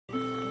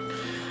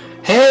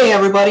Hey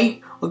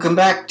everybody, welcome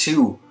back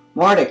to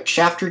Mardek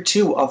Chapter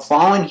 2, A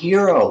Fallen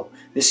Hero.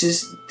 This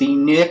is the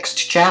next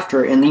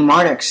chapter in the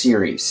Mardek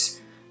series.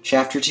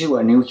 Chapter 2,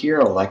 A New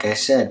Hero, like I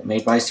said,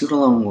 made by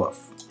Pseudolone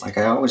Wolf. Like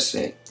I always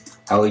say,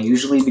 I will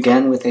usually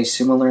begin with a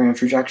similar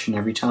introduction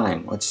every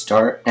time. Let's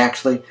load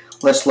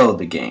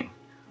the game.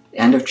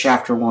 End of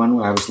Chapter 1,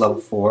 when I was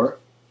level 4,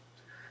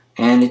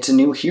 and it's a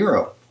new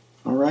hero.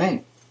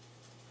 Alright.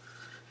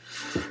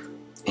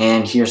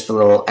 And here's the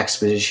little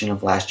exposition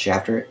of last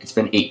chapter. It's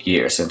been 8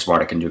 years since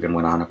Mardek and Deugans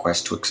went on a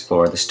quest to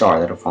explore the star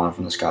that had fallen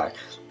from the sky.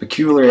 The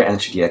peculiar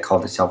entity that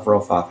called itself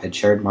Rofoff had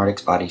shared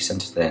Mardek's body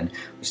since then,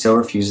 but still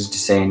refuses to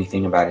say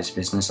anything about his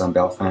business on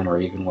Belfan or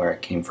even where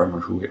it came from or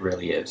who it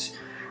really is.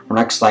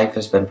 Mardek's life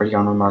has been pretty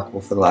unremarkable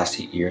for the last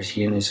 8 years.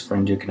 He and his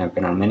friend Deugans have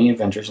been on many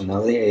adventures, and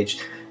though they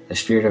aged, the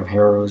spirit of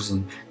heroes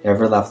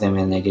never left them,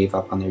 and they gave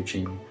up on their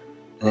dream.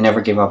 And they never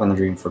gave up on the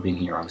dream for being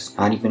heroes.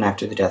 Not even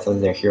after the death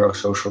of their hero,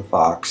 Social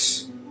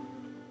Fox.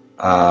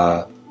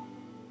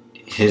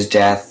 His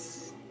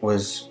death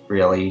was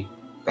really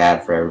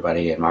bad for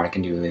everybody, and Mardek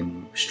and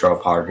Deugans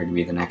strove harder to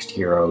be the next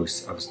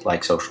heroes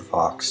like Social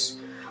Fox.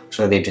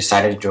 So they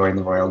decided to join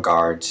the Royal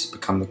Guards,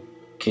 become the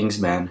King's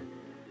Men,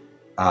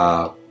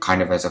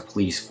 kind of as a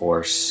police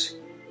force,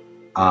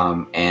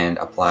 and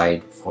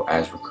applied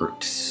as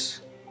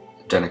recruits.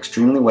 They've done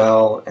extremely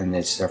well, and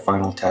their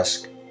final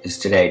test is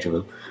today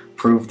to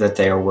prove that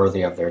they are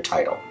worthy of their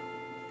title.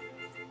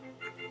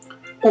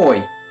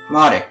 Oi,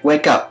 Mardek,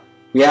 wake up!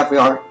 We have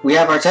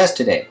our test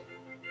today.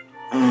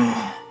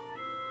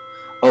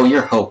 Oh,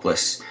 you're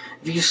hopeless.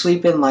 If you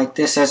sleep in like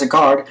this as a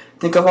guard,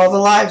 think of all the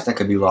lives that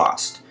could be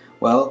lost.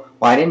 Well,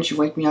 why didn't you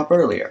wake me up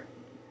earlier?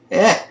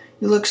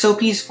 You look so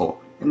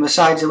peaceful. And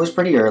besides, it was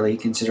pretty early,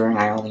 considering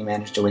I only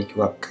managed to wake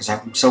you up because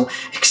I'm so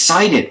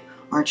excited,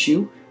 aren't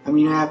you? I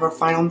mean, you have our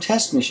final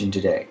test mission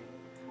today.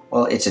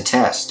 Well, it's a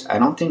test. I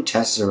don't think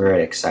tests are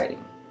very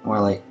exciting. More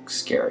like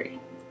scary.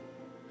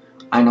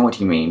 I know what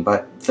you mean,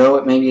 but though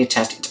it may be a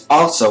test, it's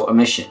also a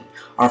mission.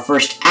 Our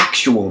first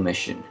actual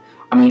mission.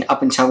 I mean,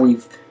 up until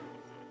we've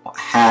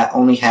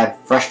only had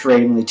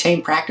frustratingly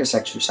tame practice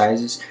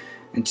exercises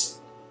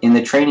in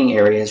the training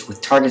areas with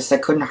targets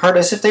that couldn't hurt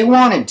us if they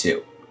wanted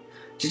to.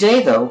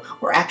 Today, though,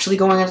 we're actually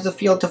going into the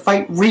field to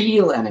fight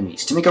real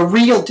enemies, to make a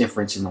real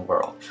difference in the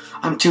world.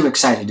 I'm too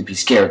excited to be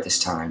scared this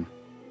time.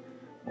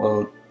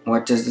 Well,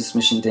 what does this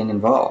mission thing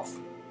involve?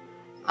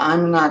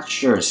 I'm not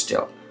sure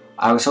still.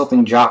 I was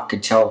hoping Jock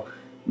could tell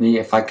me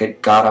if I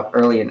got up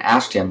early and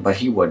asked him, but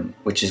he wouldn't,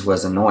 which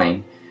was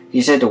annoying.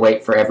 He said to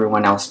wait for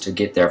everyone else to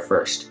get there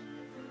first.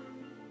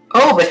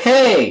 Oh, but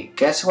hey!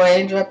 Guess who I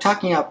ended up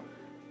talking up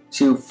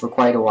to for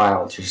quite a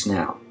while just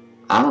now?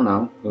 I don't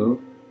know. Who?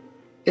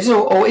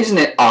 Isn't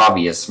it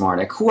obvious,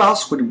 Mardek? Who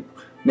else would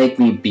make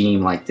me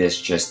beam like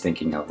this just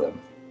thinking of them?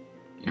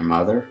 Your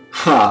mother?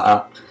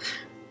 Ha!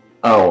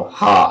 Oh,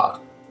 ha.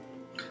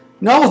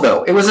 No,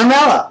 though. It was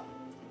Amela!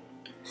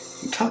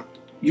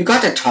 You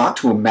got to talk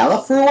to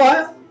Amela for a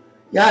while?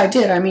 Yeah, I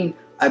did. I mean,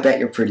 I bet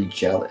you're pretty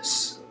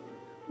jealous.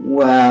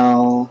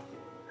 Well,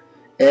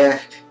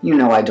 you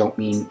know I don't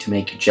mean to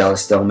make you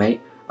jealous, though,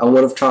 mate. I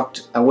wouldn't have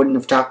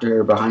talked to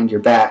her behind your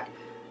back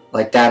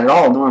like that at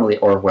all normally,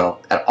 or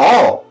well, at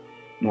all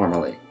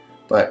normally.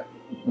 But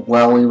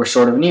well, we were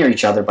sort of near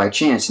each other by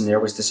chance, and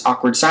there was this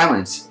awkward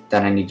silence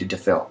that I needed to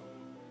fill.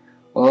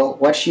 Well,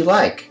 what's she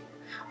like?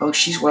 Oh,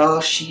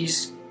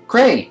 she's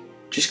great.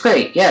 Just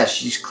great. Yeah,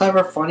 she's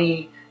clever,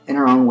 funny in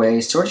her own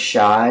way, sort of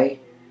shy,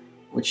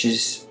 which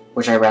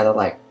I rather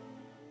like.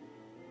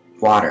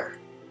 Water.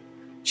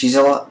 She's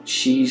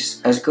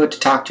as good to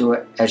talk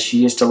to as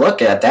she is to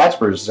look at, that's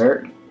for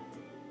certain.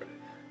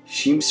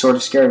 She seems sort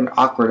of scared and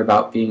awkward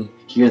about being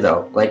here,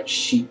 though, like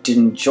she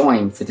didn't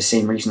join for the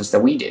same reasons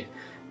that we did,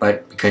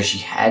 but because she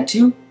had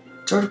to?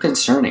 Sort of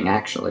concerning,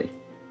 actually.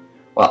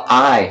 Well,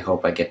 I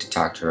hope I get to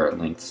talk to her at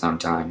length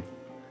sometime.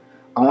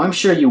 Oh, I'm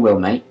sure you will,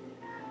 mate.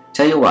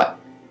 Tell you what,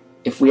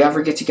 if we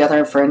ever get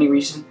together for any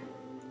reason,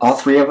 all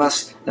three of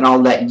us, then I'll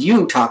let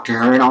you talk to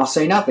her and I'll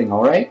say nothing,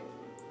 alright?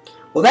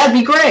 Well, that'd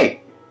be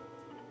great!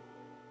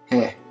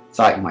 Hey,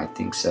 thought you might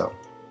think so.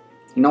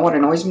 You know what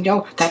annoys me,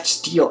 though? That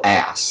steel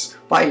ass.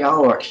 By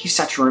Lord, he's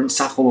such an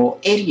insufferable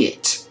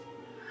idiot.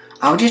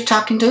 I was just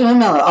talking to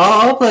him,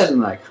 all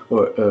pleasant like,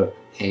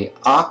 hey,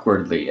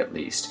 awkwardly at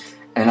least.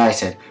 And I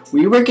said,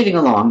 we were getting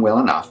along well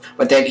enough,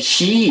 but then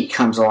he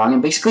comes along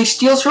and basically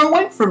steals her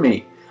away from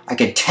me. I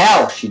could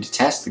tell she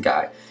detests the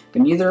guy,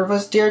 but neither of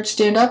us dared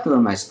stand up to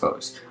him, I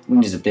suppose. I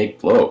mean, he's a big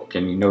bloke,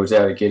 and he knows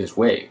how to get his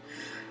way.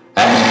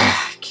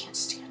 I can't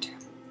stand him.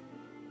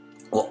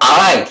 Well,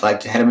 I'd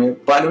like to hit him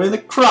in the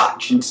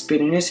crotch and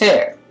spit in his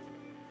hair.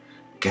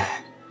 God,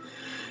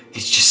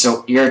 it's just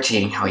so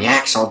irritating how he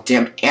acts all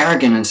damn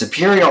arrogant and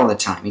superior all the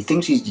time. He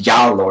thinks he's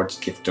Yalord's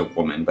gift to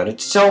woman, but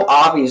it's so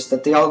obvious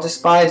that they all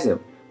despise him.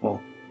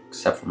 Well,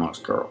 except for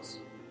most girls.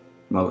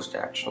 Most,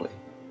 actually.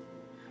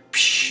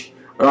 Psh.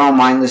 They're all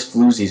mindless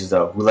floozies,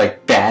 though, who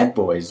like bad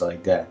boys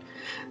like that.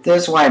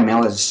 That's why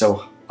Mel is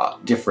so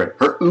different.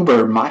 Her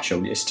uber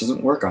macho-ness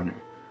doesn't work on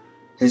her.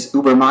 His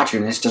uber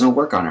macho-ness doesn't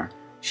work on her.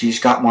 She's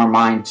got more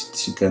mind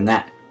than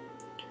that.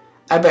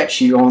 I bet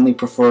she'd only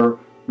prefer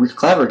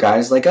clever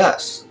guys like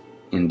us.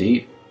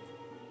 Indeed.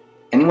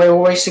 Anyway, we're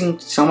wasting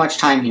so much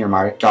time here,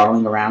 Mardek,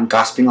 dawdling around,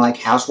 gossiping like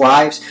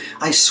housewives.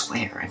 I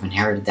swear I've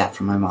inherited that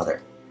from my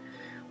mother.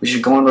 We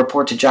should go and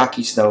report to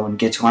Jockeys, though, and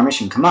get to our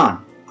mission. Come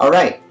on. All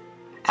right.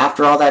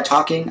 After all that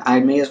talking, I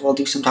may as well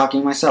do some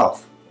talking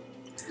myself.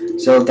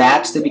 So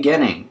that's the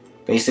beginning.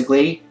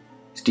 Basically,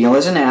 Steele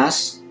is an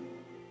ass,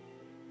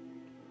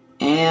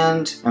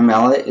 and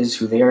Amela is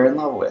who they are in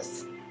love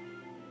with.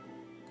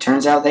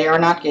 Turns out they are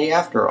not gay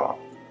after all.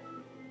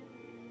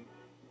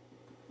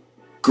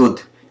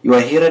 Good. You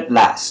are here at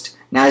last.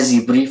 Now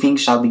the briefing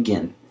shall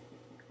begin.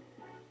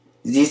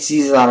 This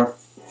is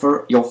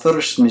your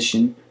first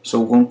mission,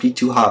 so it won't be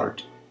too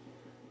hard.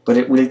 But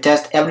it will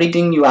test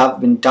everything you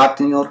have been taught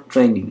in your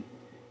training.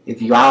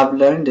 If you have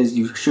learned as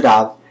you should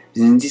have,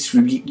 then this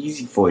will be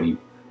easy for you.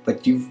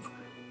 But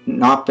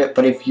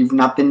if you've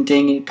not been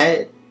paying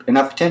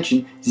enough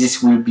attention,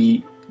 this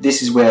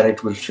is where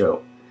it will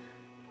show.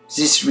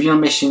 This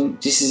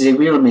is a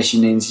real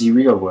mission in the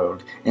real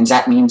world, and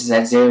that means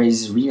that there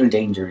is real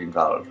danger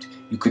involved.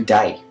 You could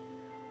die.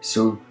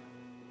 So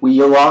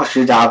you all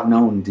should have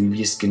known the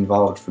risk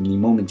involved from the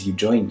moment you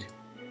joined.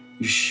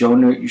 You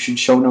should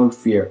show no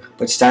fear,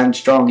 but stand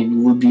strong and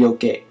you will be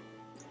okay.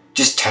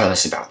 Just tell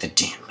us about the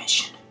damn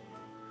mission.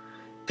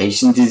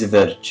 Patience is a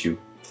virtue.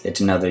 Yet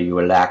another you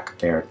will lack,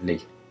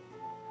 apparently.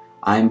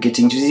 I am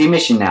getting to the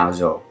mission now,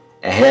 though.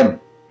 Ahem.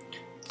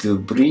 To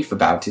brief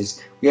about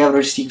it, we have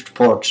received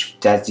reports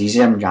that the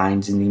gem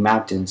giants in the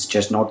mountains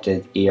just north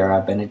of here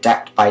have been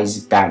attacked by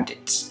the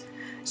bandits.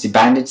 The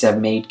bandits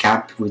have made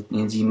camp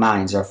within the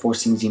mines, are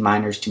forcing the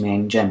miners to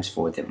mine gems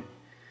for them.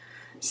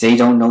 They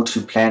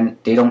don't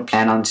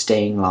plan on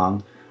staying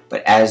long,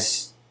 but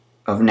as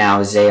of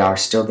now they are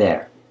still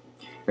there.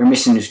 Your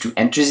mission is to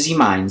enter the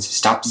mines,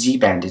 stop the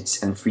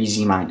bandits, and free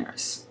the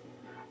miners.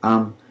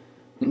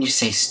 When you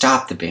say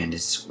stop the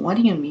bandits, what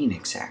do you mean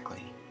exactly?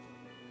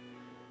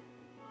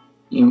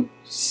 You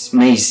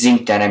may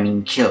think that I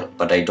mean kill,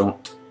 but I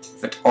don't.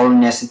 If at all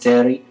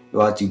necessary, you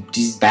are to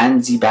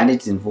disband the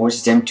bandits and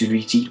force them to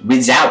retreat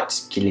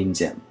without killing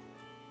them.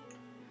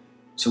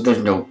 So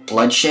there's no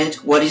bloodshed?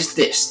 What is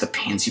this, the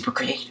Pansy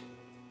Brigade?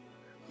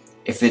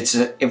 If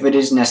it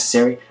is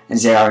necessary, and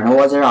there are no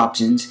other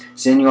options,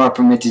 then you are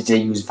permitted to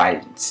use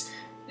violence,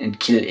 and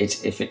kill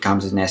it if it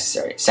comes as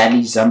necessary.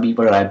 Sadly, some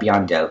people are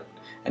beyond help,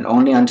 and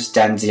only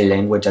understand the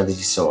language of the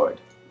sword.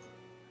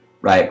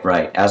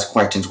 Right, ask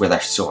questions with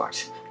our sword.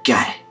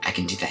 Got it, I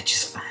can do that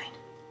just fine.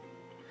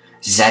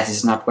 That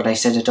is not what I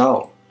said at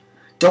all.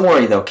 Don't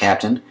worry though,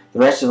 Captain. The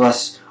rest of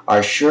us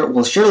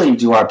will surely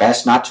do our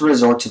best not to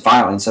resort to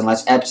violence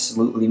unless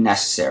absolutely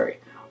necessary.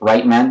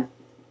 Right, men?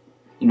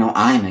 You know,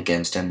 I'm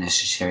against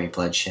unnecessary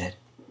bloodshed.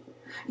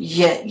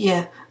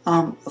 Yeah,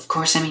 of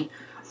course, I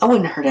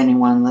wouldn't hurt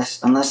anyone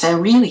unless I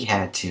really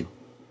had to.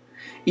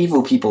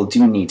 Evil people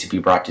do need to be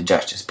brought to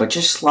justice, but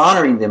just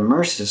slaughtering them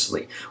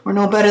mercilessly, we're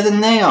no better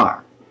than they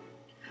are.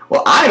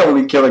 Well, I'd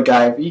only kill a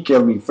guy if he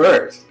killed me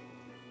first.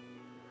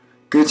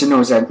 Good to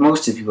know that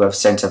most of you have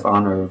sense of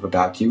honor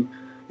about you.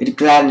 It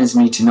gladdens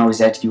me to know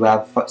that you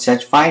have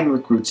such fine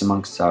recruits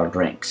amongst our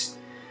ranks.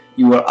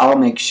 You will all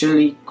make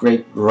surely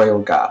great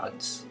royal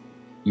guards.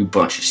 You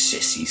bunch of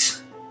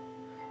sissies.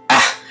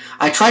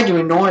 I tried to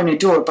ignore and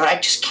endure, but I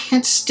just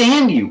can't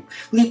stand you.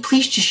 Will you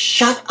please just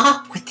shut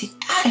up with the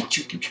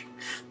attitude, you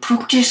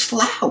brutish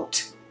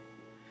lout?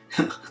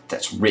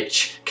 That's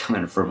rich,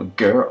 coming from a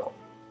girl.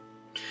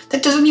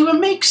 That doesn't even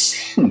make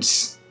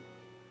sense.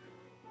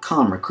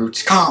 Calm,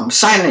 recruits, calm,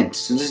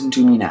 silence. Listen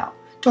to me now.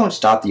 Don't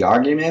stop the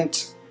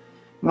argument.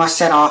 You must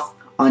set off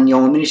on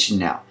your mission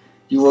now.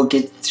 You will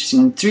get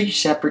in 3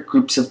 separate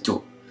groups of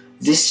 2.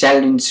 This shall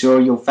ensure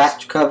your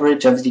fast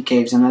coverage of the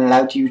caves and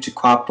allow you to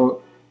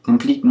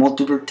complete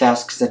multiple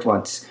tasks at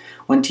once.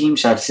 One team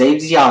shall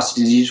save the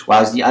hostages,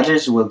 while the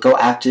others will go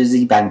after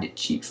the bandit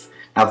chief.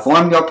 Now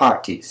form your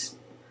parties.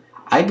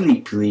 I'd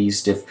be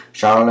pleased if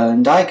Charlotte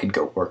and I could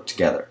go work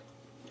together.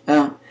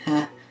 That'd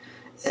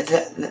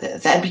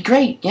be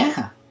great,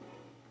 yeah.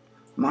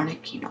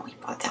 Mardek, you know we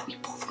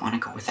both want to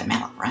go with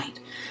Amela, right?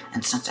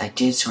 And since I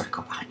did sort of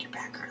go behind your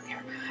back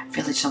earlier, I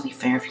feel it's only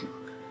fair if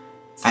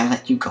I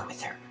let you go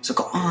with her. So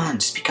go on,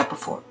 speak up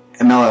before.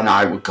 Amela and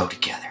I would go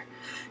together.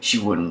 She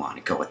wouldn't want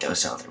to go with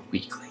those other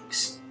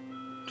weaklings.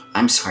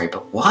 I'm sorry,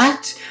 but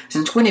what?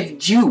 Since when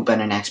have you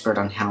been an expert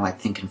on how I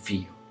think and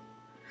feel?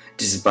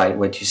 Despite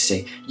what you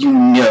say, you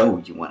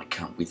know you want to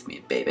come with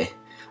me, baby.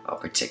 I'll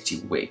protect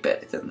you way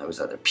better than those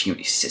other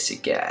puny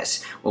sissy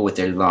guys, well, with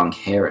their long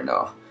hair and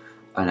all.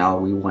 And all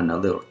we want a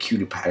little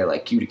cutie pie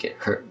like you to get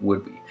hurt,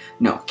 would we?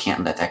 No,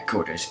 can't let that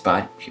go to his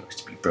body if he was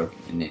to be broken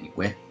in any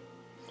way.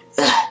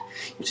 Ugh,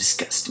 you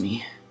disgust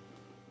me.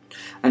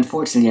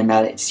 Unfortunately,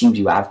 Amela, it seems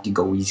you have to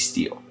go with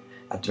Steele.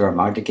 After our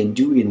Mardek and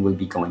Deugans will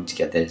be going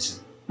together.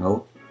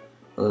 No?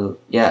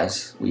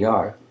 Yes, we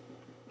are.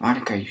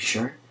 Mardek, are you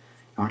sure?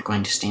 You aren't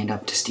going to stand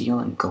up to Steele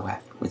and go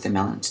with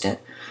Amela instead?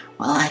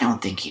 Well, I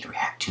don't think he'd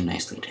react too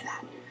nicely to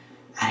that.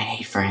 I'd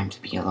hate for him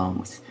to be alone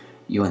with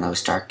you in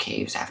those dark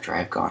caves after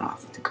I've gone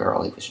off with the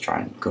girl he was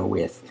trying to go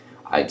with.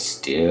 I'd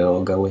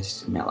still go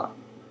with Miller.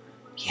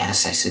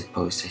 Yes, I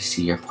suppose I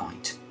see your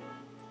point.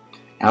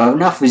 Now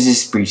enough of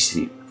this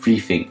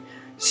briefing.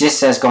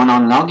 This has gone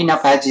on long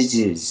enough as it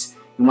is.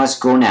 You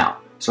must go now.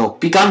 So,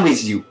 be gone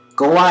with you.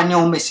 Go on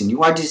your mission.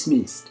 You are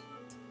dismissed.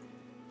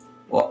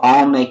 We'll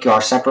all make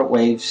our separate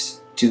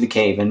waves to the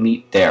cave and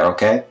meet there,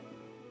 okay?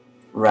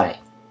 Right.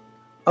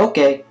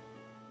 Okay.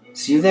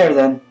 See you there,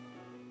 then.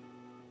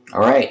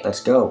 Alright,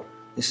 let's go.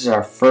 This is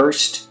our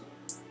first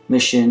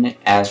mission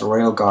as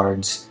royal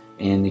guards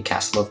in the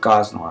Castle of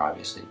Gosnor,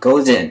 obviously.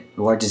 Go then.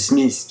 You are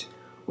dismissed.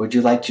 Would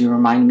you like to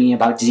remind me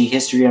about the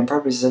history and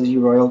purpose of the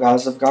royal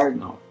guards of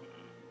Gosnor?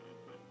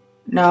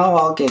 No,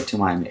 I'll get to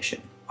my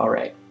mission.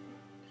 Alright.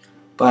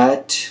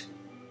 But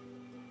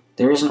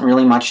there isn't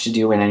really much to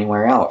do in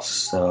anywhere else,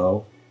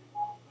 so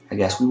I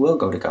guess we will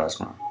go to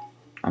Gosnor.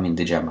 I mean,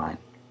 the gem mine.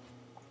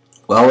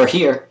 Well, we're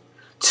here.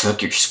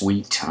 Took your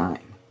sweet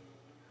time.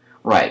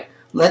 Right.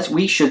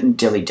 We shouldn't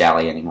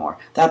dilly-dally anymore.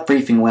 That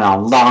briefing went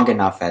on long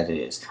enough as it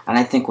is, and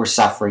I think we're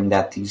suffering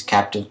that these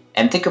captive...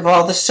 And think of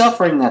all the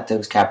suffering that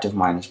those captive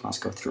miners must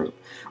go through.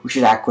 We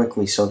should act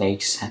quickly so they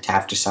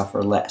have to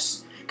suffer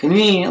less.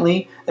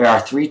 Conveniently, there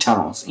are 3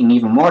 tunnels, and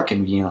even more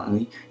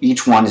conveniently,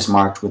 each one is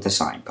marked with a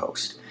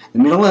signpost. The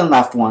middle and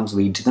left ones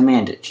lead to the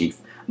Bandit Chief,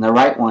 and the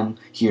right one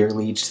here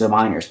leads to the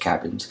miners'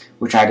 cabins,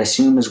 which I'd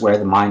assume is where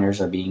the miners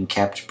are being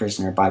kept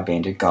prisoner by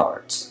bandit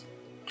guards.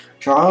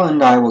 Charles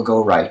and I will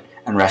go right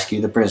and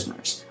rescue the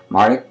prisoners.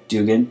 Mardek,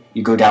 Deugan,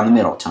 you go down the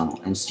middle tunnel,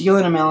 and Steele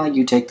and Amela,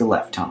 you take the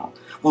left tunnel.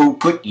 Well, who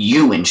put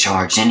you in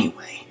charge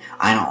anyway?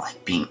 I don't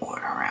like being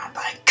ordered around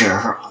by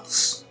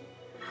girls.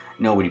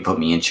 Nobody put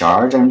me in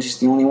charge. I'm just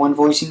the only one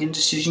voicing and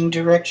decision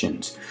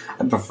directions.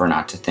 I prefer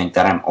not to think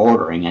that I'm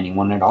ordering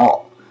anyone at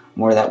all.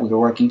 More that we are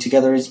working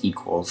together as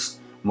equals.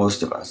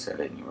 Most of us, at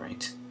any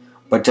rate.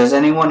 But does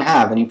anyone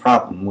have any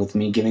problem with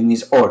me giving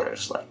these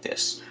orders like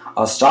this?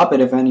 I'll stop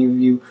it if any of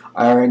you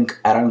are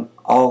at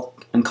all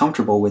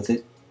uncomfortable with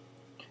it.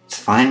 It's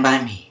fine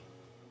by me.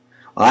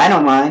 Well, I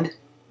don't mind.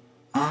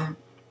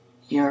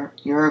 You're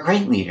a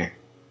great leader.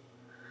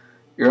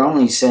 You're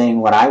only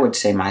saying what I would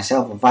say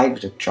myself if I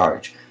took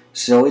charge.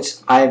 So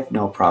I've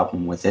no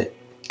problem with it.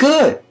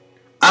 Good!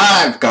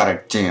 I've got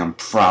a damn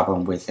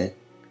problem with it.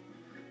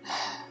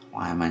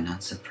 Why am I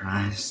not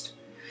surprised?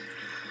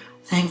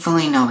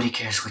 Thankfully, nobody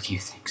cares what you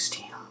think,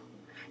 Steele.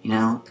 You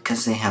know,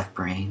 because they have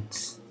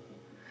brains.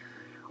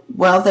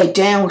 Well, they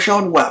damn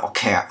sure well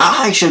care.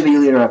 I should be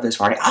leader of this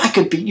party. I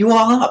could beat you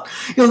all up.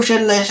 You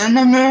should listen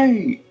to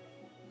me.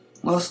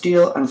 Well,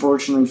 Steele,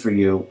 unfortunately for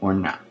you, we're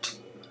not.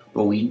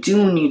 But we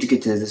do need to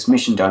get to this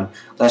mission done,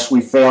 lest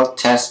we fail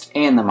Test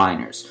and the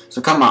miners.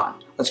 So come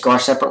on, let's go our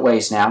separate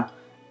ways now,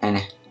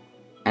 and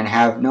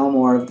have no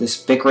more of this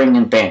bickering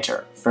and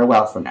banter.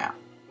 Farewell for now.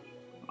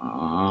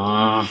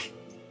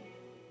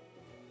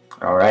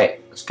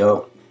 Alright, let's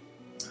go.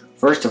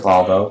 First of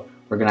all, though,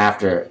 we're going to have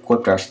to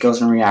equip our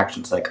skills and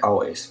reactions like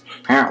always.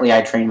 Apparently,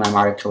 I trained my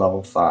Mardek to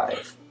level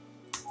 5.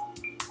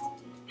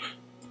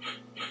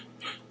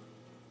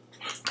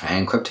 I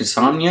equipped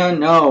Sonya?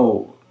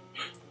 No.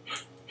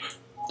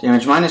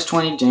 Damage minus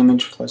 20,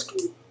 damage plus...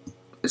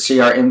 Let's see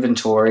our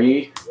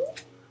inventory.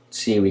 Let's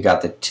see, we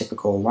got the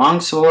typical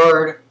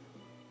longsword,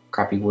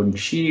 crappy wooden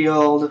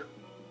shield,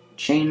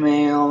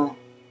 chainmail,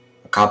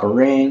 a copper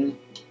ring,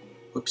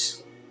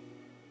 whoops,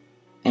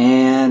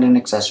 and an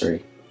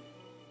accessory.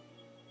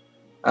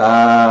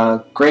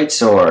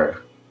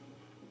 Greatsword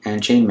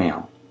and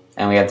chainmail.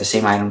 And we have the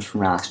same items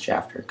from last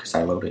chapter because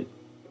I loaded.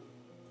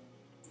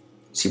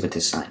 Let's see what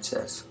this sign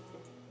says.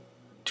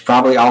 It's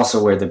probably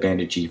also where the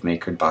Bandit Chief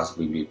could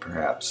possibly be,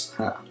 perhaps.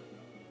 Huh.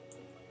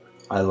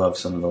 I love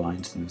some of the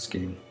lines in this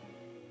game.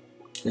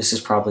 This is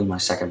probably my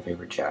second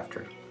favorite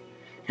chapter.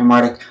 Hey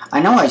Mardek,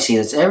 I know I see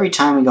this every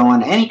time we go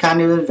on any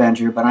kind of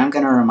adventure, but I'm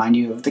going to remind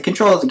you of the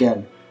controls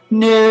again.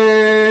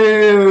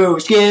 No!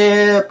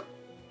 Skip!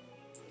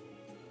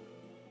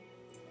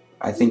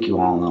 I think you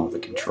all know the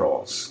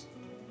controls.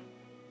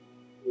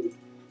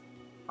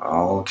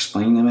 I'll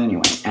explain them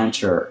anyway.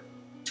 Enter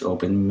to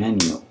open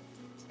menu.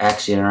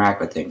 X to interact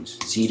with things.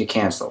 Z to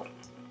cancel.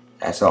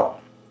 That's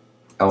all.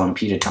 L and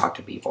P to talk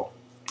to people.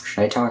 Who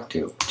should I talk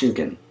to?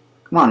 Deugan.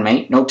 Come on,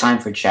 mate. No time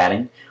for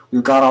chatting.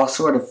 We've got to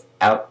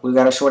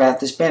sort out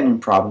this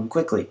bandit problem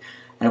quickly.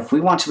 And if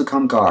we want to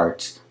become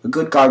guards, a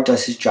good guard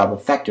does his job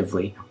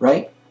effectively,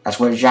 right? That's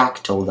what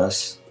Jacques told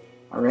us.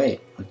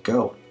 Alright, let's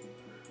go.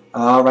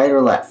 Right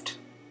or left?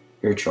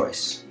 Your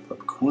choice.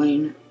 Flip a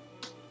coin.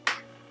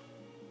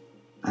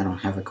 I don't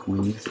have a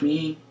coin with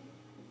me.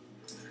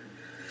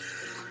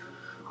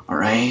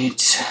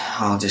 Alright,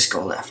 I'll just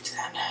go left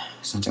then,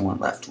 since I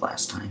went left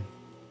last time.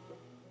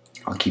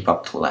 I'll keep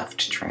up the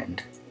left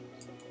trend.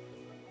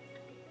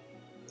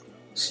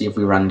 See if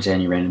we run into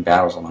any random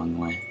battles along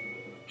the way.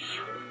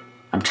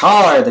 I'm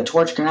taller! The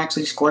torch can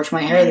actually scorch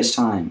my hair this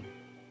time.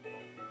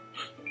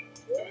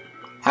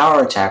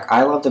 Power attack.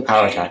 I love the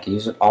power attack. I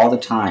use it all the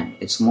time.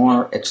 It's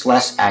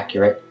less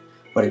accurate,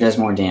 but it does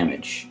more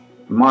damage.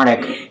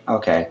 Mardek,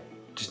 okay,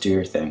 just do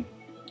your thing.